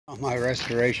My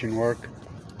restoration work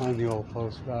on the old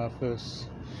post office.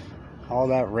 All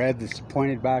that red that's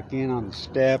pointed back in on the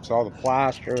steps, all the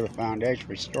plaster, the foundation,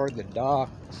 restored the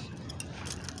docks.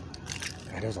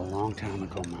 That was a long time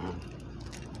ago, man.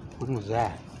 When was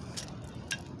that?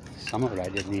 Some of it I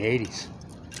did in the 80s.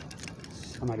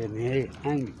 Some I did in the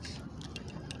 90s.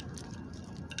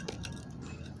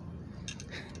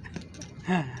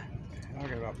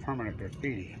 Talking about permanent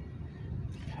graffiti.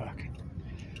 Fuck.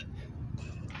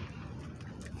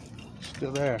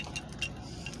 Still there.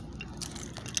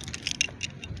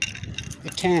 The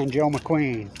tan Joe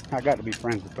McQueen. I got to be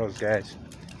friends with those guys.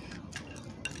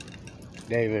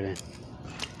 David and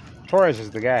Torres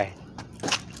is the guy.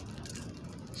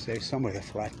 Save somebody a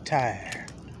flat tire.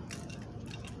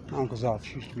 My uncle's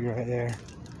office used to be right there.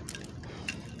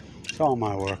 It's all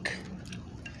my work.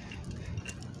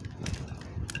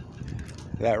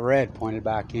 That red pointed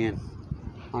back in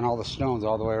on all the stones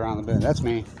all the way around the bend. That's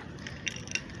me.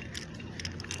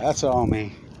 That's all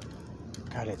me.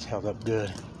 God, it's held up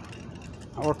good.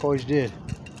 My work always did.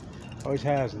 Always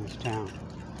has in this town.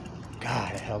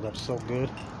 God, it held up so good.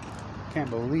 Can't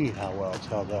believe how well it's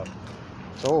held up.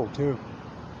 It's old too.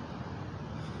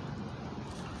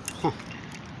 Huh.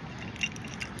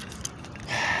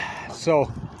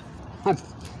 So, I'm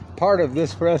part of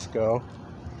this fresco,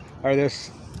 or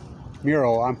this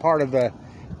mural. I'm part of the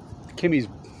Kimmy's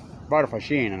Butterfly.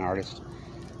 She ain't an artist.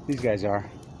 These guys are.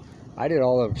 I did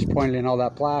all the pointed in all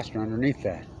that plaster underneath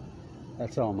that.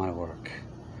 That's all my work.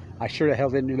 I sure the hell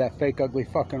didn't do that fake ugly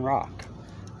fucking rock.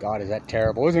 God, is that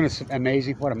terrible. Isn't it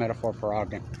amazing? What a metaphor for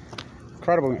Ogden.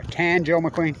 Incredible. Tan Joe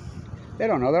McQueen. They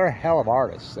don't know. They're a hell of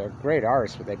artists. They're great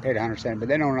artists, but they paid $100, but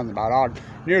they know nothing about Ogden.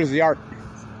 Neither does the art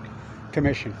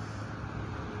commission.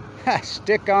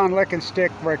 Stick on, lick and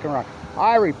stick, breaking rock.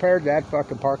 I repaired that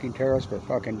fucking parking terrace for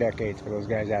fucking decades for those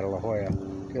guys out of La Jolla.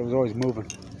 It was always moving.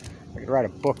 I could write a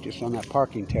book just on that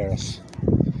parking terrace.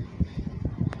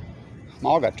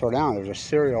 All got tore down. There was a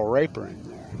serial raper in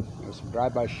there. There's some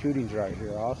drive-by shootings right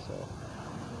here also.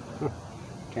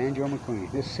 Tan Joe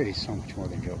McQueen. This city's so much more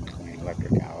than Joe McQueen,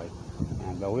 Electric Alley.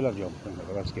 And we love Joe McQueen,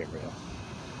 but let's get real.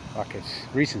 Fuck, it's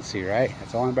recency, right?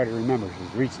 That's all anybody remembers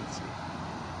is recency.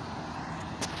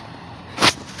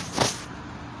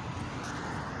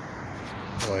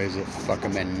 Boy, has it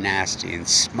fucking been nasty and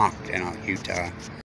smocked in on Utah.